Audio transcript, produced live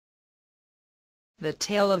The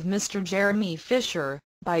Tale of Mr. Jeremy Fisher,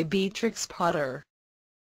 by Beatrix Potter.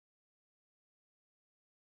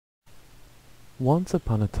 Once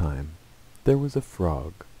upon a time, there was a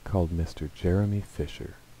frog called Mr. Jeremy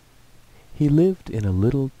Fisher. He lived in a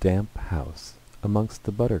little damp house amongst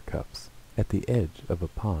the buttercups at the edge of a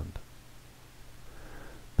pond.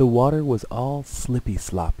 The water was all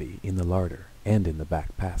slippy-sloppy in the larder and in the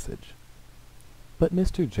back passage. But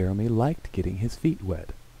Mr. Jeremy liked getting his feet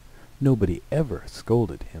wet. Nobody ever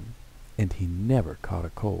scolded him, and he never caught a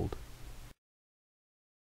cold.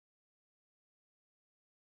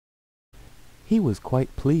 He was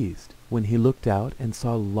quite pleased when he looked out and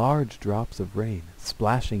saw large drops of rain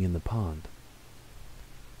splashing in the pond.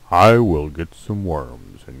 "I will get some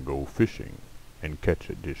worms and go fishing, and catch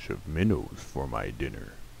a dish of minnows for my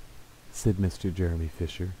dinner," said Mr. Jeremy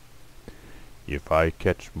Fisher. "If I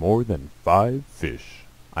catch more than 5 fish,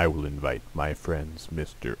 I will invite my friends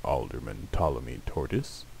Mr. Alderman Ptolemy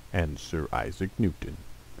Tortoise and Sir Isaac Newton.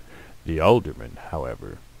 The alderman,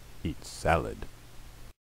 however, eats salad."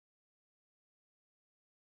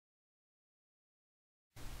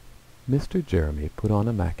 Mr. Jeremy put on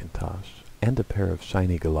a mackintosh and a pair of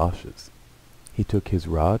shiny galoshes. He took his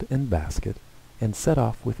rod and basket and set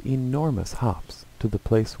off with enormous hops to the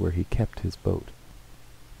place where he kept his boat.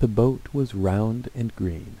 The boat was round and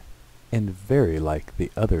green, and very like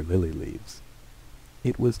the other lily leaves.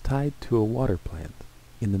 It was tied to a water plant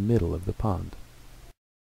in the middle of the pond.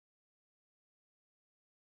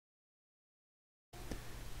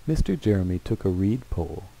 Mr. Jeremy took a reed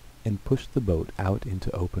pole and pushed the boat out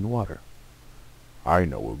into open water. "I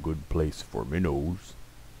know a good place for minnows,"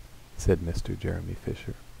 said Mr. Jeremy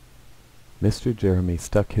Fisher. Mr. Jeremy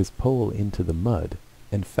stuck his pole into the mud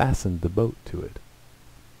and fastened the boat to it.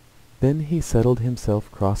 Then he settled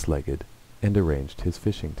himself cross-legged and arranged his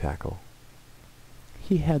fishing tackle.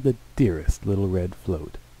 He had the dearest little red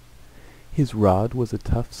float. His rod was a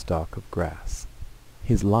tough stalk of grass.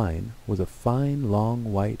 His line was a fine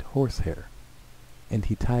long white horsehair, and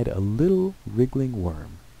he tied a little wriggling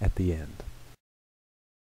worm at the end.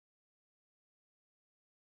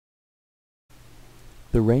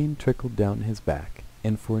 The rain trickled down his back,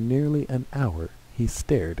 and for nearly an hour he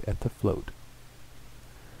stared at the float.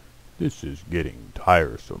 "This is getting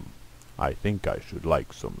tiresome. I think I should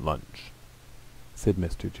like some lunch," said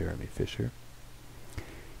Mr. Jeremy Fisher.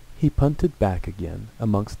 He punted back again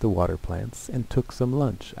amongst the water plants and took some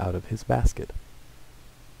lunch out of his basket.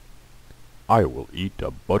 "I will eat a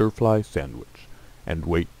butterfly sandwich and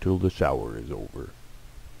wait till the shower is over,"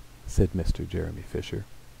 said Mr. Jeremy Fisher.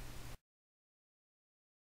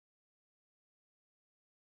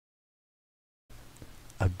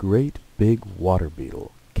 A great big water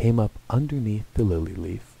beetle came up underneath the lily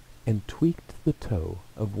leaf and tweaked the toe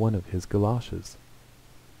of one of his galoshes.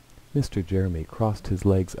 Mr. Jeremy crossed his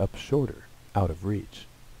legs up shorter, out of reach,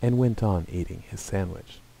 and went on eating his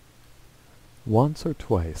sandwich. Once or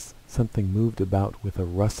twice something moved about with a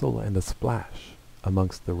rustle and a splash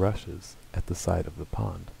amongst the rushes at the side of the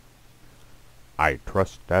pond. "I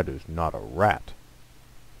trust that is not a rat,"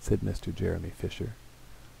 said Mr. Jeremy Fisher.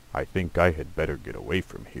 "I think I had better get away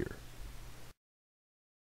from here."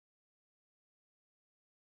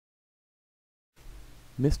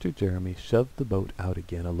 Mr. Jeremy shoved the boat out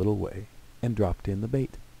again a little way and dropped in the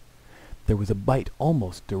bait. There was a bite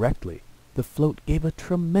almost directly. The float gave a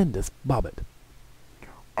tremendous bobbit.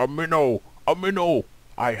 "A minnow! A minnow!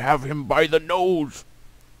 I have him by the nose!"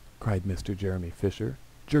 cried Mr. Jeremy Fisher,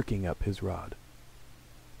 jerking up his rod.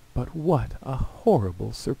 But what a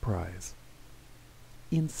horrible surprise!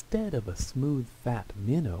 Instead of a smooth fat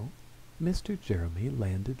minnow, Mr. Jeremy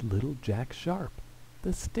landed little Jack Sharp,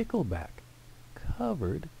 the stickleback,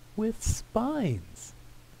 covered with spines.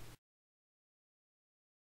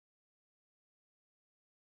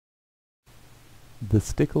 The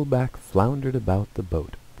stickleback floundered about the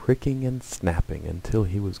boat, pricking and snapping until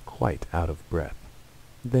he was quite out of breath.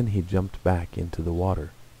 Then he jumped back into the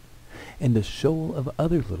water, and a shoal of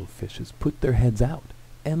other little fishes put their heads out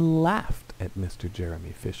and laughed at Mr.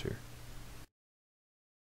 Jeremy Fisher.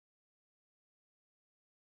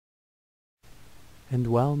 And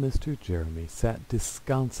while Mr. Jeremy sat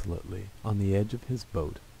disconsolately on the edge of his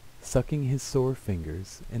boat, sucking his sore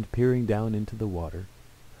fingers and peering down into the water,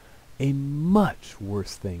 a much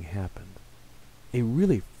worse thing happened. A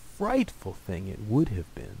really frightful thing it would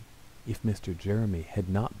have been if Mr. Jeremy had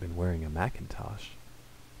not been wearing a mackintosh.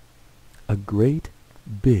 A great,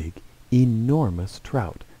 big, enormous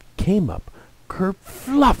trout came up,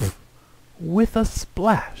 kerfluff, with a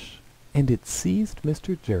splash, and it seized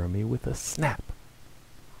Mr. Jeremy with a snap.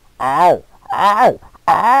 "Ow! Ow!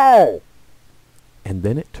 Ow!" and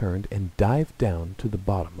then it turned and dived down to the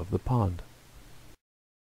bottom of the pond.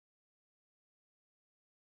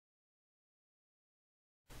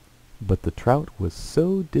 But the trout was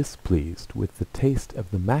so displeased with the taste of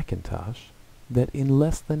the mackintosh that in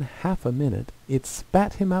less than half a minute it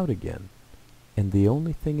spat him out again, and the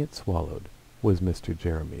only thing it swallowed was Mr.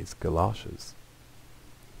 Jeremy's galoshes.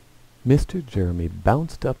 Mr. Jeremy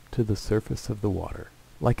bounced up to the surface of the water,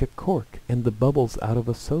 like a cork and the bubbles out of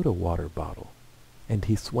a soda water bottle, and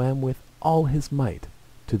he swam with all his might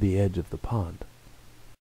to the edge of the pond.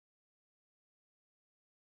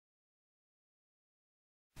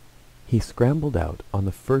 He scrambled out on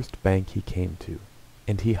the first bank he came to,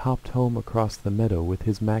 and he hopped home across the meadow with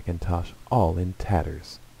his mackintosh all in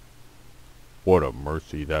tatters. "What a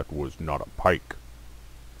mercy that was not a pike,"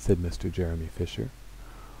 said Mr. Jeremy Fisher.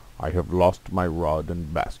 "I have lost my rod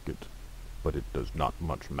and basket, but it does not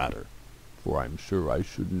much matter, for I'm sure I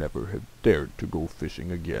should never have dared to go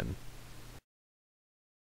fishing again."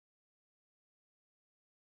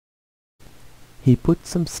 He put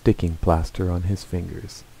some sticking plaster on his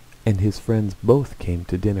fingers, and his friends both came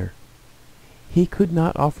to dinner. He could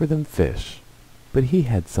not offer them fish, but he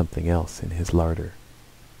had something else in his larder.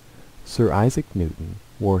 Sir Isaac Newton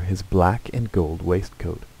wore his black and gold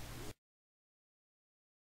waistcoat.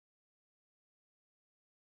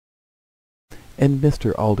 And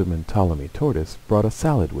Mr. Alderman Ptolemy Tortoise brought a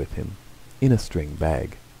salad with him, in a string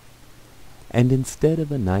bag. And instead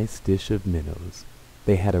of a nice dish of minnows,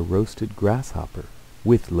 they had a roasted grasshopper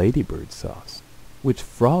with ladybird sauce, which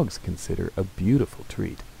frogs consider a beautiful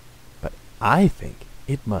treat, but I think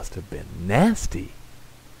it must have been nasty.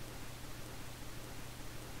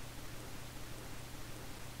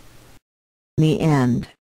 The end.